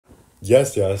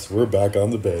Yes, we're back on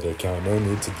the beta account. No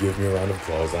need to give me a round of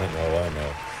applause. I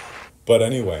know. But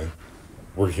anyway,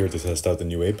 we're here to test out the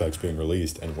new Apex being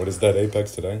released. And what is that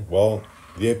Apex today? Well,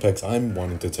 the Apex I'm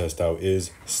wanting to test out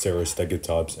is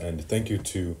Cerastegotops. And thank you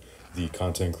to the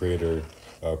content creator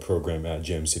program at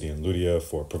Jam City and Ludia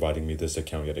for providing me this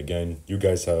account yet again. You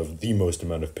guys have the most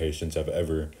amount of patience I've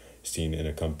ever seen in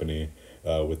a company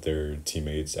with their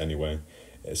teammates anyway.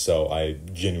 So I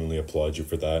genuinely applaud you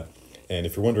for that. And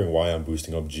if you're wondering why I'm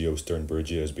boosting up Geo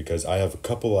Sternbergia is because I have a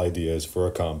couple ideas for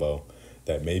a combo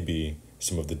that may be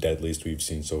some of the deadliest we've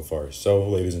seen so far. So,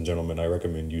 ladies and gentlemen, I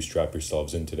recommend you strap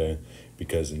yourselves in today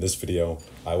because in this video,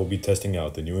 I will be testing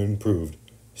out the new and improved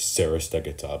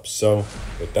Cerastegotops. So,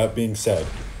 with that being said,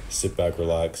 sit back,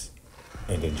 relax,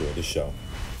 and enjoy the show.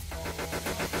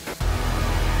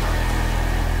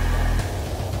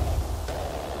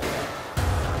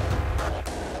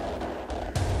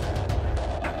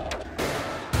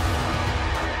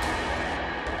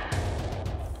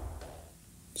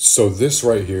 So this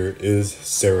right here is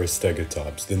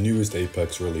Cerastegotops, the newest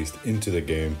Apex released into the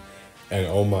game, and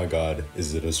oh my god,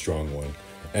 is it a strong one.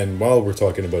 And while we're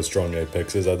talking about strong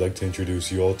Apexes, I'd like to introduce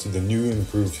you all to the new and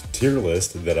improved tier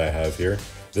list that I have here.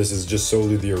 This is just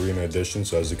solely the Arena Edition,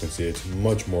 so as you can see, it's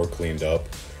much more cleaned up,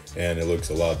 and it looks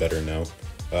a lot better now.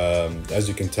 As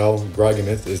you can tell,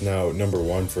 Graganith is now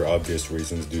 #1 for obvious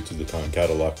reasons due to the Ton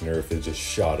Catalog nerf. It just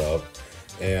shot up.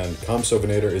 And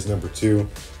Compsovinator is #2.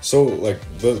 So like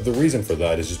the reason for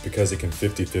that is just because it can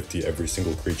 50-50 every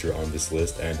single creature on this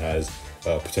list and has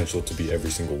potential to be every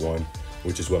single one,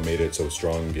 which is what made it so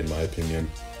strong in my opinion.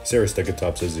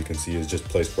 Cerastegotops, as you can see, is just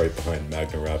placed right behind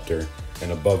Magnaraptor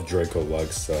and above Draco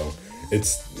Lux, so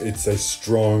it's a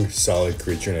strong, solid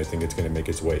creature, and I think it's going to make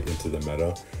its way into the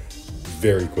meta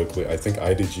very quickly. I think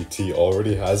IDGT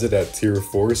already has it at tier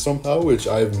 4 somehow, which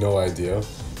I have no idea.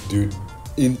 Dude,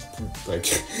 in like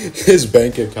his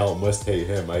bank account must hate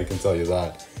him, I can tell you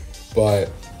that. But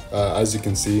as you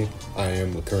can see, I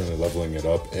am currently leveling it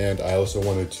up, and I also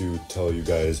wanted to tell you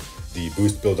guys the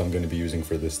boost build I'm going to be using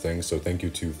for this thing. So thank you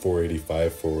to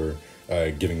 485 for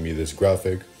giving me this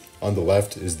graphic. On the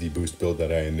left is the boost build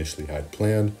that I initially had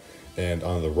planned, and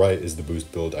on the right is the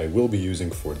boost build I will be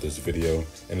using for this video.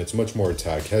 And it's much more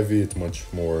attack heavy, it's much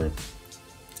more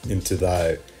into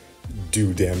that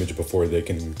do damage before they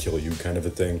can kill you kind of a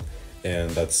thing,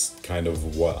 and that's kind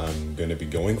of what I'm going to be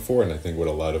going for, and I think what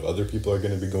a lot of other people are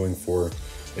going to be going for.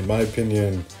 In my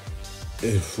opinion,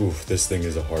 this thing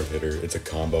is a hard hitter. It's a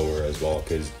comboer as well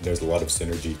because there's a lot of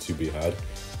synergy to be had.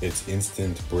 Its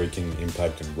instant breaking,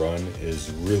 impact, and run is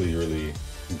really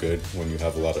good when you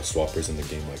have a lot of swappers in the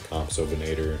game like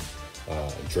Compsovinator,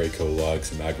 Draco Lux,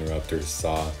 Magnaraptor,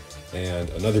 Saw. And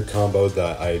another combo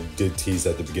that I did tease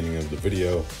at the beginning of the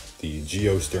video, the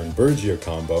Geo Sternbergia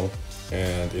combo,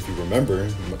 and if you remember,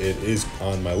 it is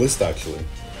on my list actually.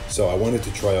 So I wanted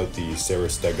to try out the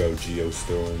Cerastego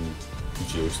Geostern.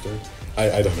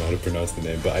 I don't know how to pronounce the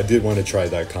name, but I did want to try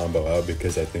that combo out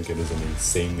because I think it is an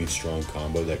insanely strong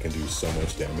combo that can do so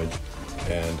much damage.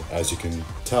 And as you can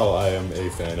tell, I am a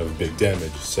fan of big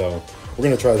damage, so we're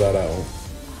gonna try that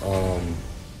out.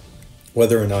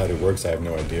 Whether or not it works, I have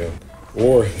no idea.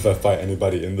 Or if I fight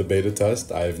anybody in the beta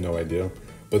test, I have no idea.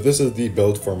 But this is the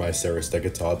build for my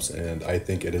Cerastegotops, and I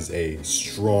think it is a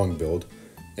strong build.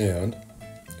 And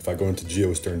if I go into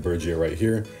Geo Sternbergia right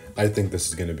here, I think this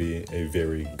is going to be a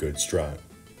very good strat.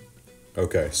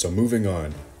 Okay, so moving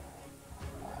on.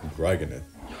 Dragonith.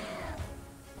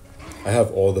 I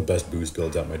have all the best boost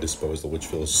builds at my disposal, which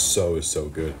feels so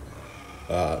good.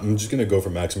 I'm just going to go for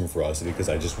maximum ferocity because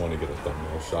I just want to get a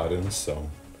thumbnail shot in, so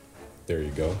there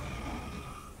you go.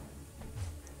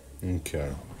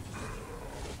 Okay.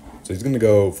 So he's going to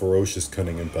go Ferocious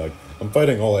Cunning Impact. I'm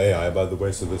fighting all AI, by the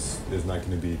way, so this is not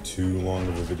going to be too long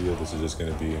of a video. This is just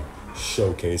going to be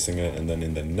showcasing it, and then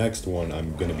in the next one,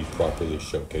 I'm going to be properly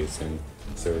showcasing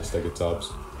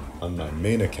Cerastegotops on my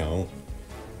main account.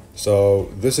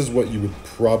 So this is what you would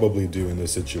probably do in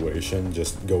this situation.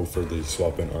 Just go for the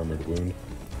Swap in Armored Wound.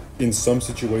 In some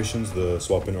situations, the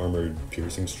Swap in Armored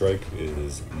Piercing Strike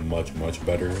is much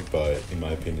better, but in my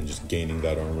opinion, just gaining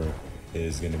that armor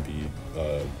is going to be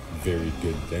a very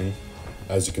good thing.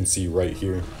 As you can see right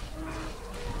here,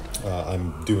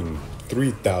 I'm doing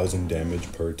 3,000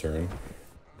 damage per turn,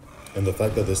 and the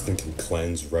fact that this thing can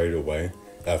cleanse right away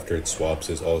after it swaps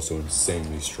is also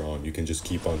insanely strong. You can just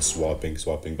keep on swapping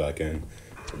back in.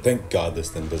 Thank God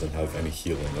this thing doesn't have any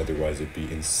healing, otherwise it'd be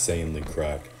insanely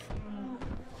cracked.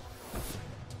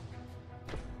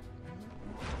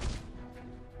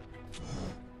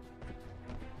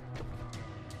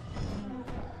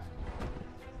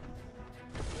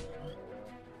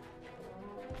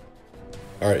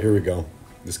 Alright, here we go.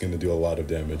 This is gonna do a lot of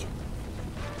damage.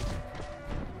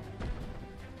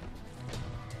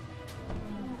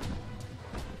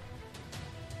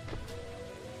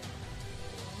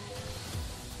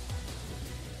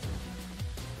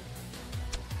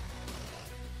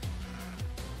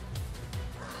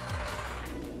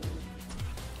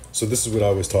 So this is what I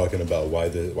was talking about, why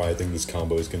I think this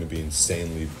combo is going to be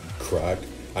insanely cracked.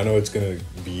 I know it's going to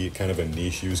be kind of a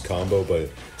niche use combo,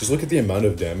 but just look at the amount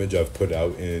of damage I've put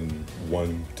out in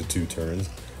 1 to 2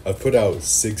 turns. I've put out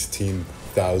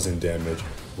 16,000 damage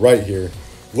right here.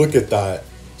 Look at that.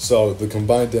 So the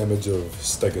combined damage of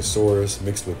Stegosaurus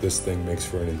mixed with this thing makes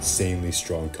for an insanely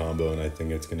strong combo, and I think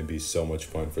it's going to be so much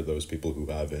fun for those people who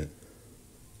haven't.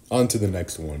 On to the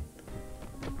next one.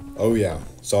 Oh yeah,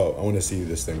 so I want to see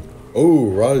this thing. Oh,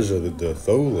 Raja the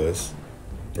Tholus,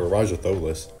 or Raja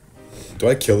Tholus. Do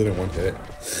I kill it in one hit?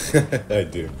 I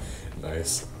do.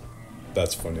 Nice.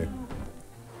 That's funny.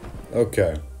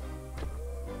 Okay.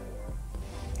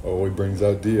 Oh, he brings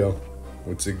out Dio.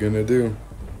 What's it gonna do?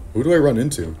 Who do I run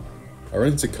into? I run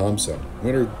into Kamsa. I'm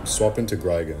gonna swap into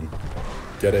Grigan.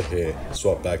 Get a hit.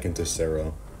 Swap back into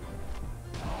Cero.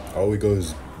 Oh, he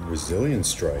goes Resilient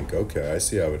Strike. Okay, I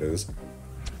see how it is.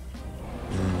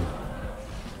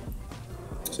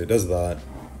 So he does that.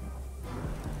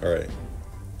 Alright.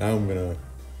 Now I'm gonna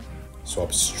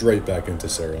swap straight back into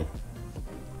Cero.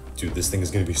 Dude, this thing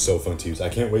is gonna be so fun to use. I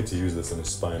can't wait to use this in a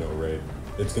Spino raid.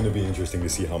 It's gonna be interesting to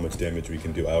see how much damage we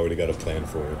can do. I already got a plan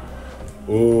for it.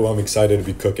 Oh, I'm excited to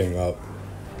be cooking up.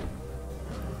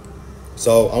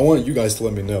 So I want you guys to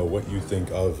let me know what you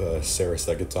think of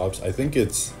Cerastegotops. I think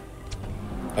it's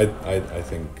I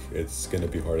think it's going to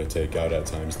be hard to take out at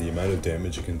times. The amount of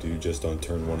damage you can do just on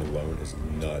turn 1 alone is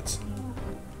nuts.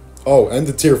 Oh, and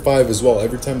the tier 5 as well.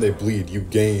 Every time they bleed, you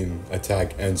gain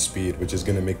attack and speed, which is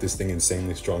going to make this thing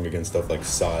insanely strong against stuff like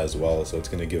Saw as well. So it's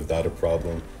going to give that a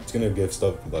problem. It's going to give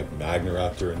stuff like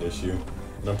Magna-Raptor an issue.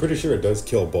 And I'm pretty sure it does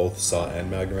kill both Saw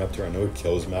and Magna-Raptor. I know it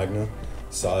kills Magna.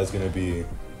 Saw is going to be...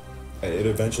 It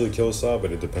eventually kills Saw,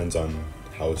 but it depends on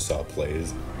how Saw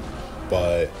plays.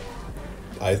 But...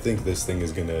 I think this thing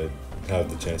is gonna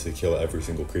have the chance to kill every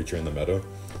single creature in the meta.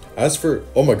 As for,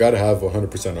 oh my god, I have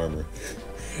 100% armor.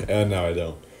 And now I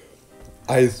don't.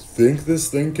 I think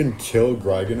this thing can kill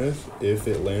Griganeth if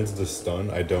it lands the stun.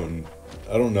 I don't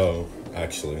know,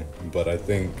 actually. But I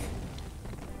think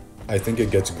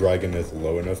it gets Griganeth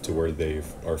low enough to where they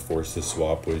are forced to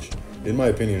swap, which, in my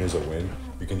opinion, is a win.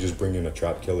 You can just bring in a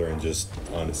trap killer and just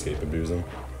on-escape abuse them.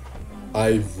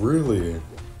 I really...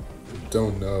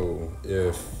 don't know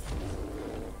if...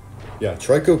 Yeah,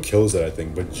 Trico kills it, I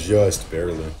think, but just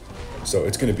barely. So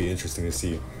it's going to be interesting to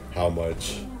see how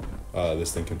much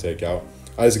this thing can take out.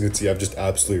 As you can see, I've just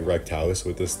absolutely wrecked house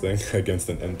with this thing against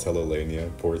an Entellilania.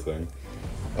 Poor thing.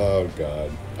 Oh god.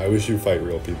 I wish you fight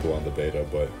real people on the beta,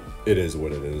 but it is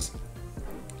what it is.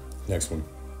 Next one.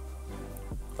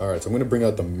 Alright, so I'm going to bring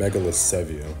out the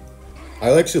Megalosevio.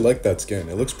 I actually like that skin.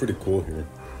 It looks pretty cool here.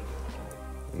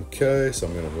 Okay, so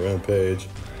I'm gonna rampage.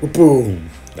 Boom!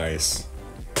 Nice.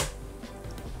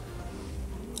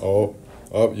 Oh,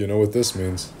 you know what this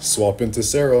means. Swap into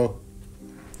Cero.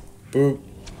 Boop.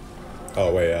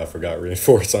 Oh wait, I forgot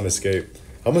reinforce on escape.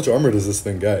 How much armor does this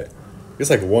thing get? It's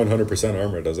like 100%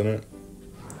 armor, doesn't it?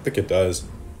 I think it does.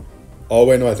 Oh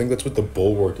wait, no, I think that's with the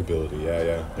bulwark ability.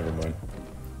 Yeah, never mind.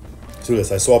 So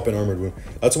yes, I swap in armored wound.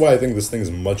 That's why I think this thing is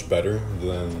much better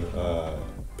than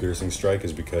Piercing Strike,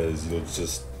 is because you'll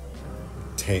just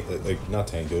tank, not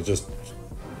tank, you'll just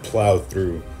plow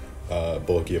through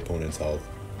bulky opponent's health.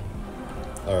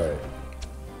 Alright.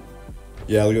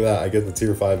 Yeah, look at that, I get the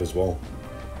tier 5 as well.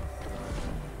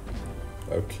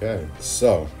 Okay,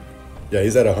 so, yeah,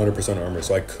 he's at 100% armor,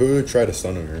 so I could try to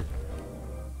stun him here.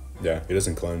 Yeah, he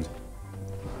doesn't cleanse.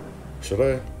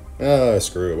 Should I?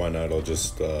 Screw it, why not, I'll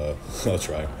just, I'll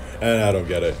try. And I don't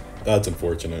get it. That's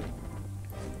unfortunate.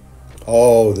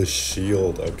 Oh, the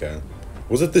shield. Okay.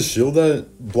 Was it the shield that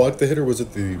blocked the hit, or was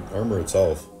it the armor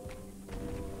itself?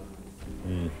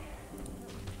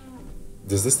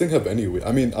 Does this thing have any...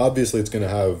 I mean, obviously it's going to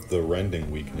have the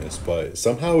rending weakness, but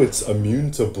somehow it's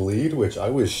immune to bleed, which I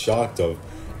was shocked of.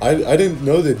 I didn't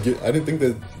know I didn't think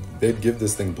that they'd give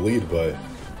this thing bleed, but...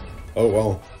 Oh,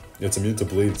 well. It's immune to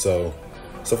bleed, so...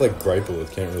 Stuff like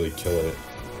Gripelith can't really kill it.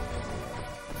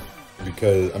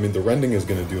 Because, I mean, the rending is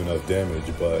going to do enough damage,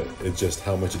 but it's just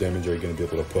how much damage are you going to be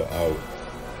able to put out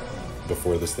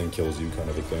before this thing kills you, kind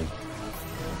of a thing.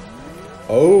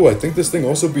 Oh, I think this thing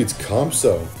also beats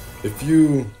Kamsa. If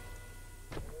you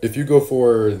go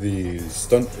for the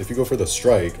stun, if you go for the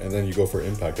strike and then you go for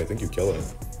impact, I think you kill it.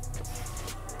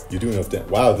 You do enough damage.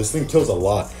 Wow, this thing kills a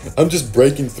lot. I'm just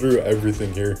breaking through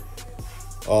everything here.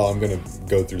 Oh, I'm gonna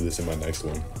go through this in my next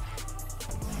one.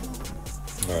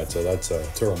 Alright, so that's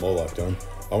Turtle Moloch done.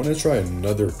 I want to try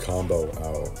another combo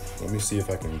out. Let me see if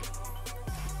I can...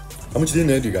 How much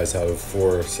DNA do you guys have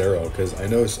for Cero? Because I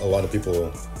know a lot of people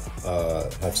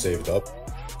have saved up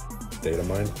data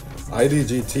mine.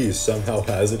 IDGT somehow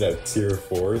has it at tier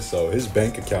 4, so his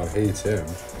bank account hates him.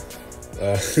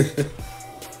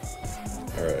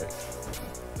 Alright.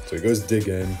 So he goes dig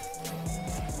in.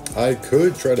 I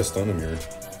could try to stun him here.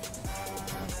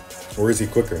 Or is he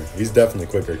quicker? He's definitely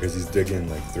quicker because he's digging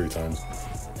like 3 times.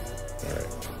 Alright.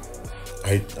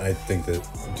 I think that,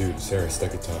 dude,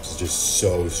 Cerastegotops is just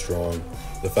so strong.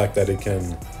 The fact that it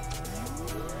can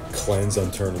cleanse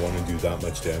on turn 1 and do that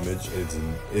much damage,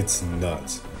 it's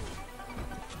nuts.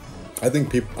 I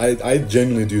think I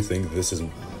genuinely do think this is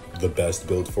the best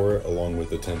build for it, along with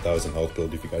the 10,000 health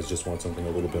build if you guys just want something a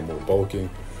little bit more bulky.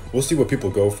 We'll see what people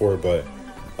go for, but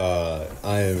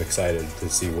I am excited to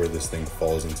see where this thing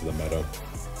falls into the meta.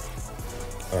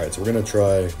 Alright, so we're gonna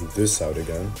try this out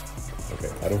again. Okay,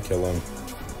 I don't kill him.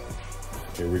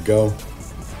 Here we go.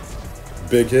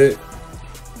 Big hit.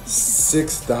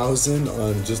 6,000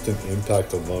 on just an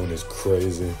impact alone is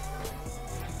crazy.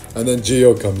 And then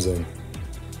Geo comes in.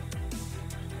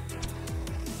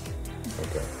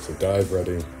 Okay, so dive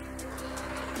ready.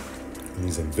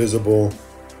 He's invisible.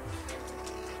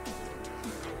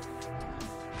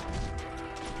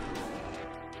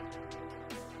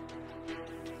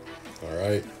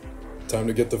 Alright, time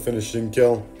to get the finishing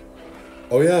kill.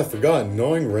 Oh yeah, I forgot,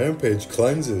 Gnawing Rampage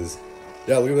cleanses.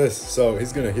 Yeah, look at this. So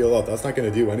he's gonna heal up. That's not gonna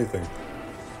do anything.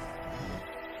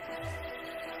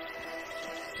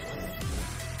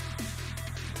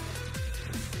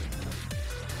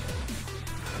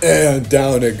 And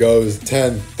down it goes,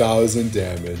 10,000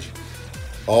 damage.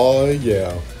 Oh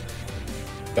yeah.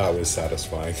 That was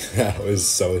satisfying. That was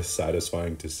so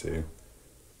satisfying to see.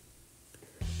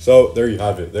 So there you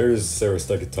have it. There's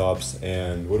Cerastegotops,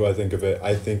 and what do I think of it?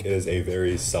 I think it is a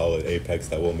very solid Apex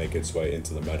that will make its way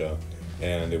into the meta,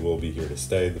 and it will be here to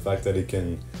stay. The fact that it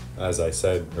can, as I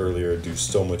said earlier, do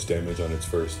so much damage on its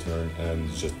first turn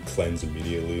and just cleanse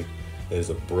immediately is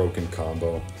a broken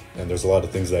combo. And there's a lot of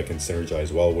things that I can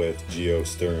synergize well with. Geo,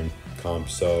 Stern,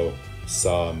 Compso,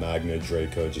 Saw, Magna,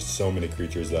 Draco, just so many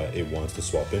creatures that it wants to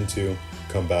swap into,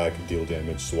 come back, deal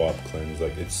damage, swap, cleanse.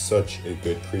 Like, it's such a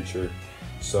good creature.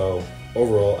 So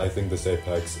overall, I think this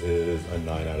Apex is a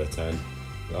 9 out of 10.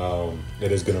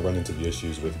 It is going to run into the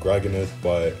issues with Graganith,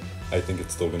 but I think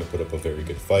it's still going to put up a very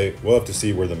good fight. We'll have to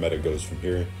see where the meta goes from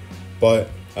here.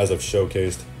 But as I've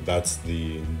showcased, that's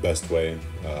the best way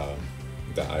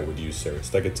that I would use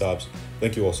Cerastegotops.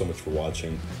 Thank you all so much for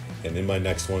watching. And in my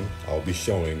next one, I'll be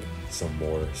showing some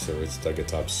more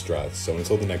Cerastegotops strats. So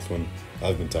until the next one,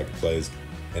 I've been TechPlays,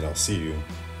 and I'll see you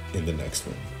in the next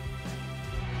one.